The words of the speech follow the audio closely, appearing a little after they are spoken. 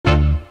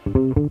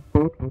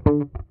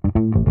Hello,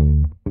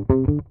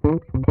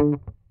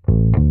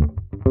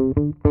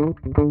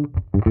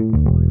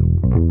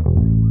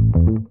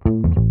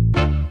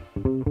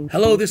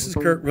 this is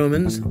Kurt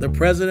Rumens, the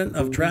president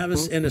of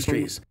Travis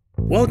Industries.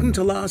 Welcome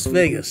to Las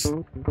Vegas,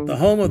 the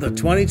home of the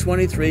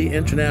 2023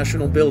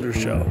 International Builder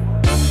Show.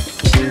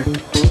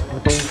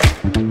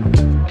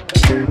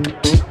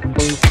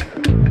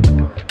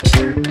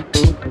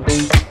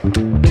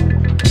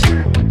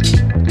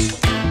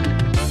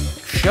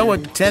 Show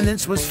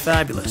attendance was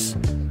fabulous.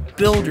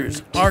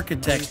 Builders,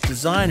 architects,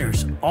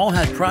 designers all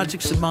had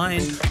projects in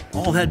mind,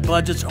 all had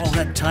budgets, all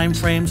had time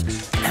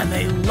frames, and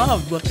they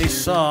loved what they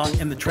saw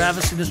in the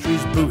Travis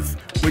Industries booth,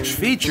 which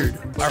featured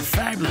our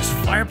fabulous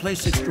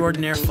Fireplace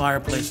Xtrordinair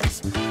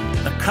fireplaces,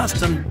 the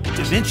custom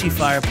DaVinci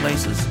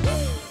fireplaces,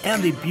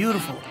 and the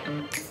beautiful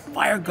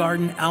Fire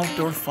Garden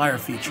outdoor fire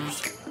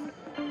features.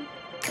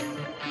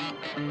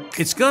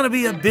 It's going to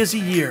be a busy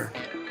year.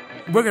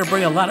 We're going to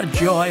bring a lot of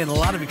joy and a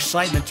lot of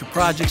excitement to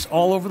projects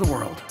all over the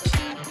world.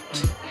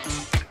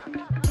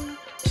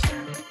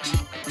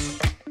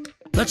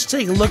 Let's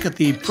take a look at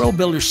the Pro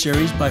Builder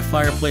series by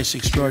Fireplace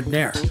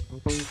Xtrordinair.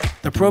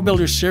 The Pro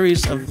Builder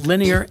series of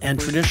linear and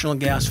traditional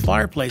gas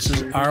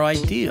fireplaces are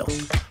ideal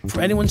for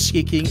anyone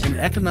seeking an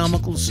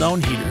economical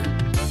zone heater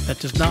that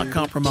does not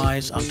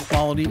compromise on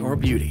quality or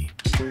beauty.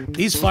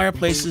 These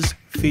fireplaces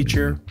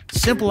feature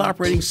simple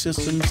operating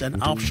systems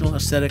and optional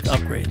aesthetic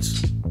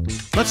upgrades.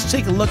 Let's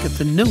take a look at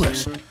the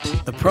newest,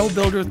 the Pro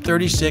Builder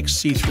 36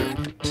 See-Through.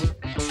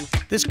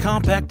 This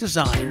compact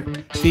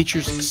design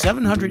features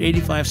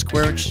 785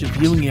 square inches of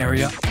viewing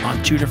area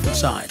on two different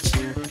sides.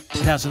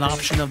 It has an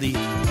option of the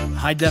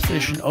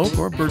high-definition oak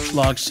or birch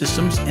log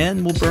systems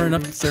and will burn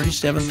up to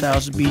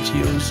 37,000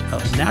 BTUs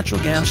of natural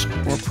gas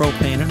or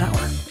propane an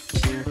hour.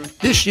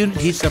 This unit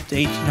heats up to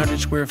 1,800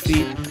 square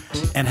feet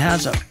and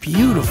has a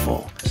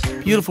beautiful,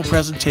 beautiful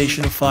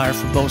presentation of fire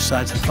from both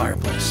sides of the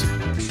fireplace.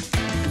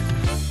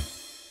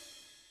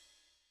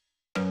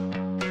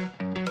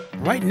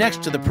 Right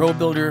next to the Pro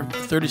Builder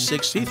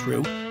 36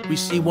 See-Through, we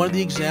see one of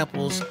the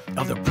examples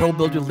of the Pro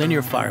Builder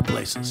linear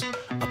fireplaces,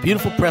 a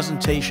beautiful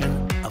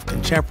presentation of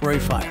contemporary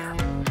fire.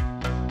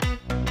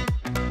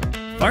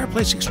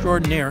 Fireplace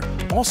Xtrordinair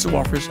also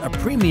offers a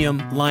premium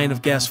line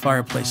of gas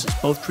fireplaces,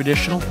 both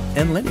traditional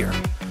and linear.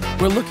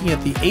 We're looking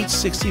at the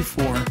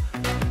 864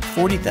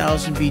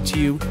 40,000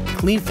 BTU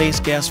clean face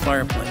gas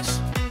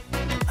fireplace.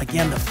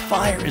 Again, the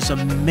fire is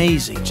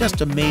amazing, just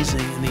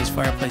amazing in these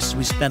fireplaces.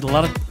 We spend a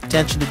lot of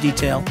attention to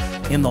detail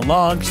in the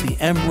logs, the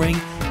embering,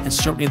 and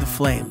certainly the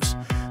flames.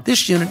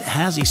 This unit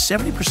has a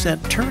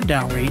 70% turn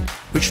down rate,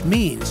 which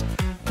means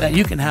that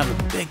you can have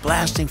a big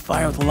blasting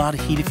fire with a lot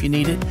of heat if you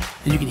need it,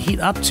 and you can heat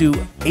up to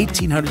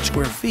 1,800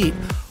 square feet,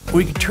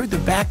 or you can turn the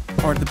back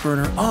part of the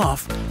burner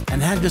off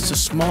and have just a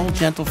small,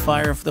 gentle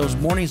fire for those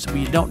mornings where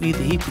you don't need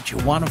the heat but you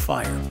want a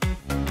fire.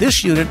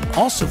 This unit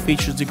also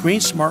features the Green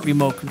Smart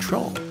remote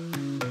control.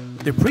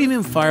 The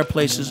premium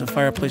fireplaces of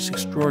Fireplace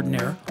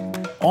Xtrordinair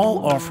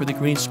all offer the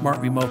Green Smart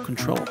remote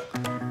control.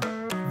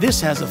 This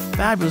has a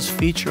fabulous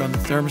feature on the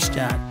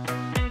thermostat,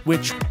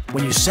 which,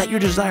 when you set your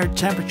desired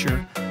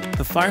temperature,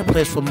 the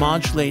fireplace will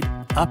modulate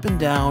up and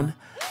down,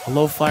 a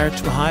low fire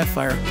to a high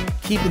fire,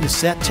 keeping the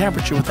set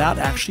temperature without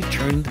actually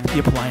turning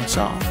the appliance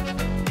off.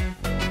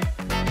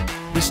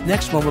 This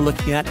next one we're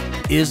looking at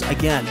is,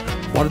 again,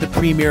 one of the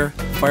premier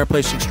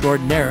Fireplace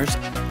Xtrordinairs.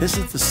 This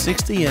is the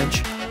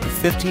 60-inch,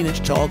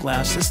 15-inch tall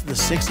glass. This is the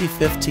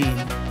 6015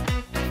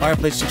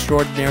 Fireplace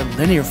Xtrordinair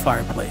linear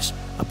fireplace,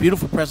 a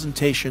beautiful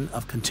presentation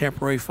of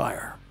contemporary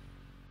fire.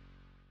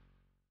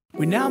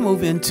 We now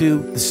move into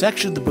the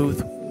section of the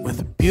booth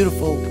with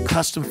beautiful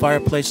custom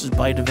fireplaces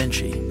by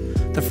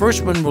DaVinci. The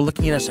first one we're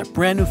looking at is a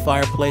brand new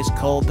fireplace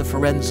called the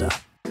Firenza.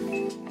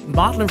 The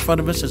model in front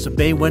of us is a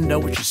bay window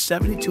which is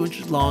 72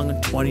 inches long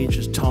and 20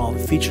 inches tall.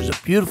 It features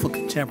a beautiful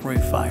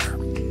contemporary fire.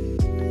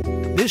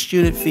 This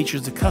unit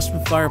features the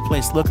custom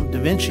fireplace look of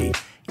DaVinci,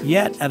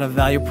 yet at a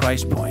value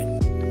price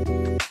point.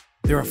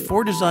 There are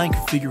 4 design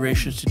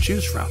configurations to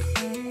choose from,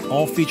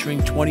 all featuring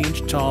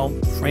 20-inch tall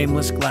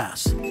frameless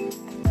glass.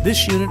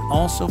 This unit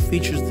also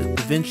features the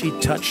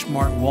DaVinci Touch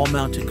Smart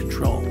wall-mounted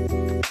control.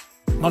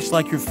 Much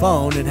like your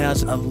phone, it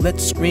has a lit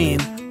screen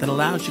that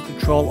allows you to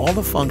control all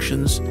the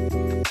functions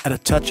at a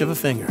touch of a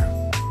finger.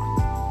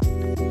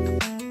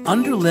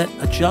 Underlit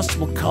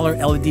adjustable color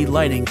LED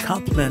lighting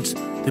complements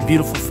the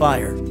beautiful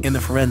fire in the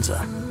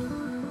Firenza.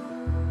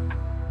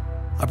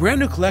 A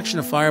brand new collection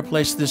of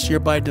fireplaces this year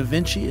by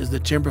DaVinci is the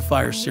Timber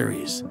Fire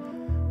series.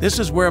 This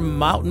is where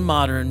mountain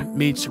modern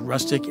meets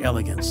rustic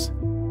elegance.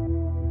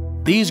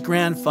 These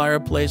grand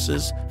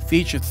fireplaces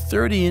feature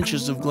 30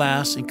 inches of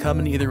glass and come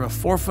in either a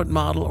 4-foot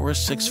model or a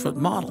 6-foot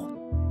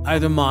model.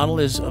 Either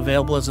model is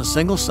available as a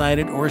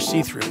single-sided or a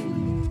see-through.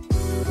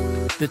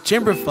 The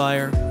Timber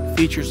Fire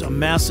features a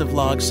massive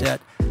log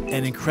set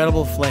and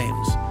incredible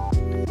flames.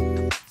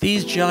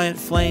 These giant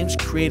flames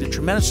create a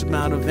tremendous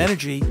amount of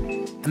energy,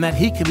 and that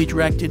heat can be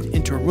directed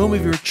into a room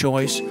of your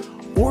choice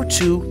or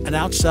to an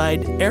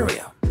outside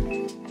area.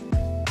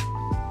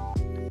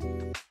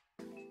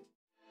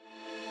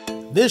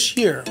 This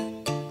year,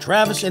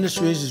 Travis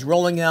Industries is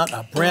rolling out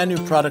a brand new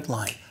product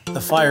line,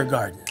 the Fire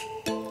Garden.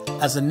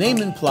 As the name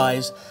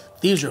implies,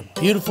 these are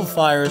beautiful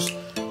fires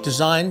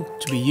designed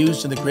to be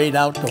used in the great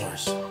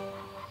outdoors.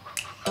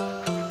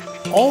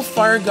 All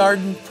Fire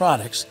Garden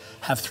products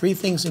have three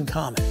things in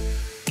common.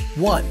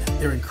 One,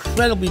 they're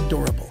incredibly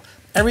durable.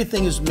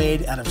 Everything is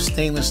made out of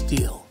stainless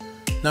steel.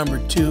 Number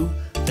two,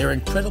 they're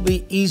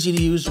incredibly easy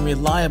to use and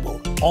reliable.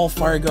 All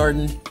Fire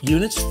Garden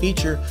units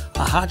feature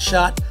a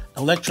hotshot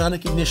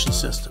electronic ignition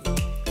system.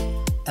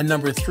 And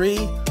number three,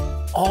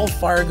 all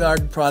Fire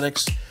Garden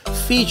products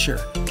feature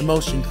the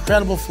most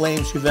incredible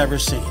flames you've ever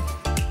seen.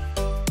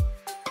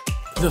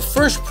 The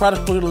first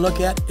product we're going to look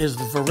at is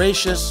the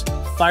Voracious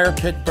Fire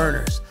Pit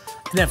Burners.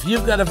 And if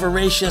you've got a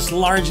voracious,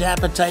 large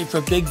appetite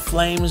for big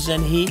flames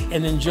and heat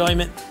and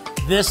enjoyment,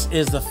 this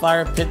is the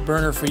Fire Pit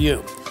Burner for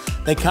you.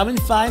 They come in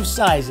 5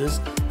 sizes,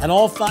 and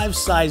all 5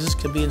 sizes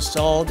can be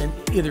installed in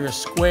either a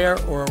square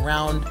or a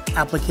round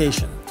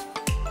application.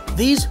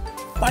 These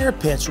fire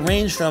pits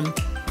range from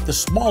the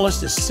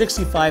smallest is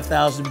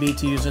 65,000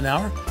 BTUs an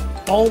hour,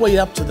 all the way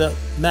up to the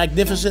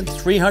magnificent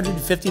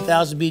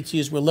 350,000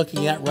 BTUs we're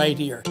looking at right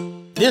here.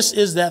 This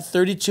is that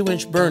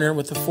 32-inch burner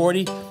with the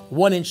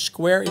 41-inch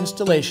square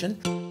installation,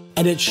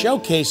 and it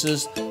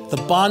showcases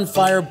the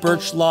Bonfire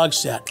Birch Log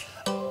Set,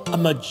 a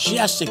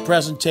majestic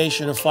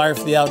presentation of fire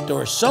for the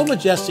outdoors. So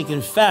majestic,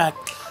 in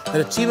fact, that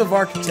a team of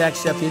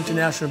architects at the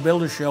International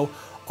Builders Show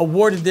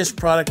awarded this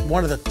product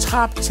one of the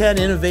top 10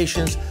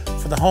 innovations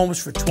for the homes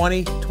for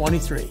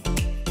 2023.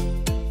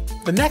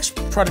 The next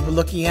product we're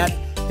looking at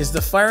is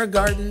the Fire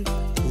Garden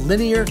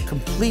Linear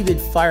Completed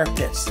Fire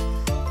Pits.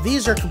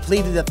 These are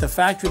completed at the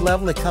factory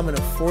level. They come in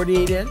a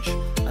 48-inch,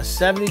 a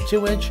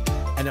 72-inch,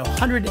 and a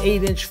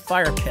 108-inch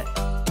fire pit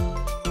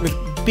with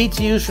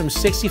BTUs from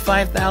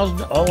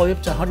 65,000 all the way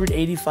up to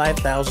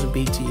 185,000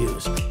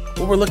 BTUs.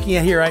 What we're looking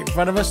at here right in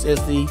front of us is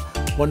the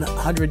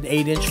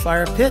 108-inch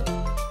fire pit,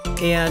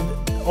 and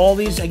all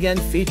these again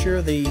feature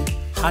the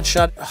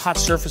hotshot hot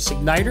surface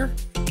igniter,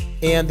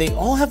 and they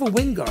all have a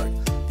wind guard.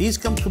 These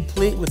come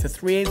complete with a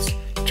 3/8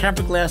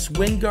 tempered glass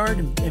wind guard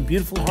and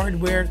beautiful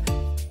hardware.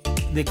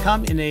 They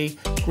come in a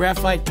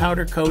graphite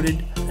powder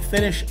coated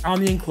finish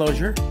on the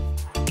enclosure.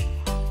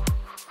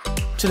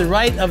 To the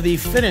right of the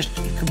finished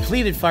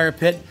completed fire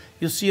pit,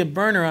 you'll see a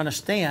burner on a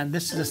stand.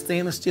 This is a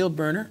stainless steel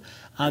burner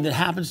that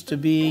happens to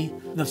be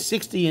the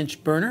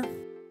 60-inch burner.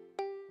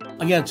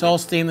 Again, it's all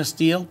stainless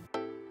steel.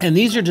 And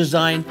these are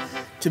designed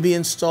to be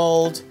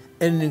installed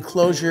in an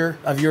enclosure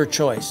of your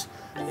choice.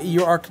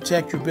 Your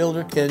architect, your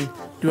builder can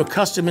do a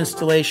custom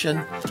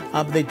installation,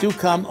 but they do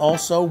come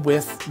also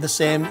with the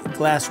same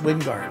glass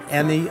wind guard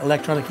and the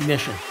electronic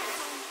ignition.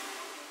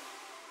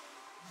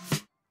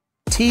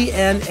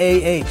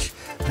 TNAH,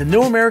 the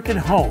New American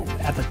Home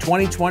at the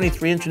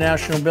 2023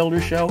 International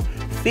Builders Show,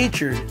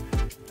 featured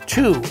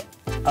 2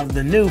 of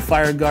the new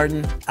Fire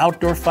Garden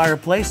outdoor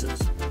fireplaces.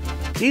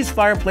 These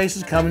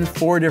fireplaces come in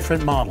 4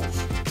 different models.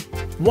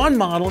 One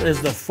model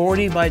is the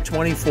 40 by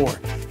 24.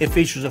 It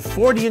features a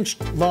 40-inch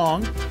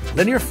long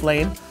linear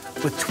flame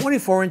with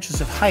 24 inches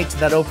of height to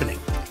that opening.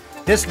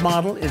 This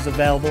model is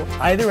available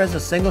either as a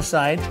single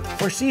side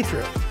or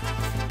see-through.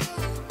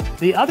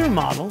 The other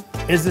model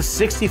is the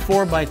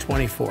 64 by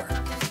 24.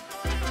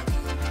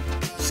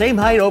 Same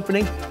height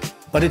opening,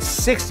 but it's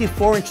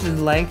 64 inches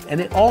in length,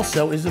 and it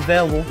also is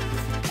available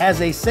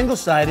as a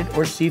single-sided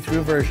or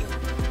see-through version.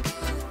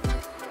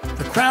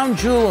 The crown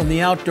jewel in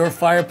the outdoor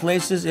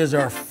fireplaces is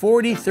our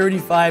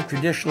 4035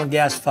 traditional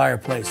gas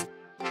fireplace.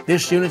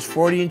 This unit's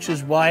 40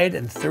 inches wide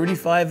and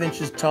 35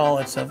 inches tall.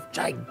 It's a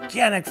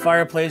gigantic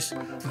fireplace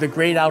for the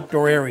great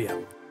outdoor area.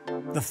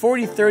 The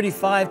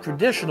 4035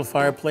 traditional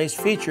fireplace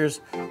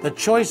features the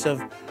choice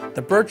of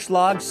the birch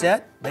log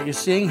set that you're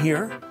seeing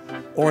here,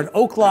 or an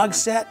oak log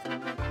set,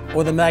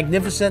 or the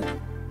magnificent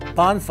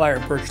Bonfire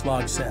Birch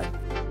Log set.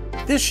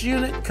 This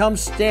unit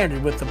comes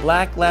standard with the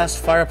black glass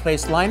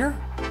fireplace liner,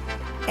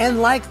 and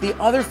like the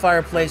other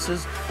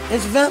fireplaces,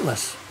 it's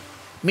ventless,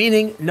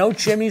 meaning no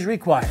chimneys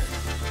required.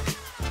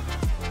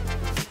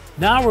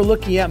 Now we're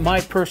looking at my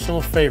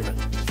personal favorite,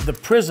 the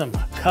Prism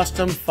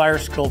Custom Fire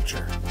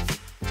Sculpture.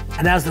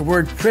 And as the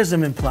word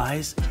prism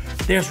implies,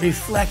 there's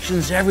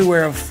reflections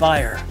everywhere of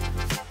fire.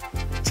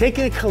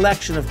 Taking a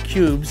collection of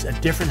cubes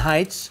at different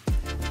heights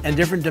and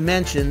different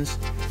dimensions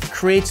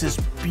creates this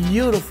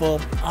beautiful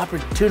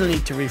opportunity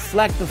to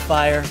reflect the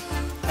fire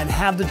and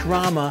have the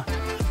drama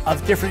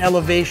of different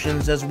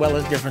elevations as well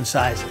as different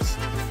sizes.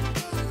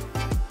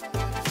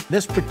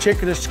 This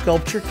particular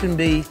sculpture can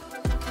be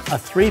a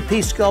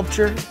 3-piece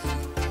sculpture.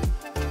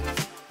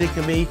 It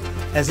can be,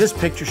 as this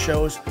picture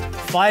shows,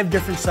 5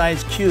 different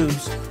size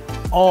cubes,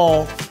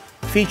 all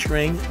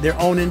featuring their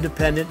own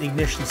independent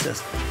ignition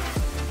system.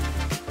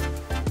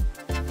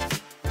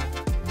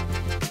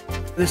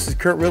 This is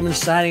Kurt Rubin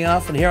signing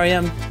off, and here I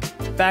am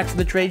back from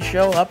the trade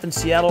show up in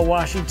Seattle,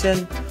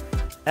 Washington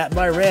at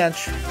my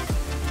ranch.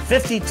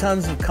 50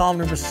 tons of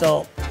columnar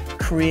basalt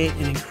create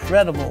an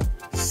incredible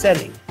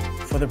setting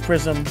for the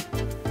Prism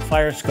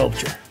Fire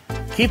Sculpture.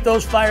 Keep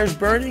those fires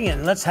burning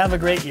and let's have a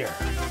great year.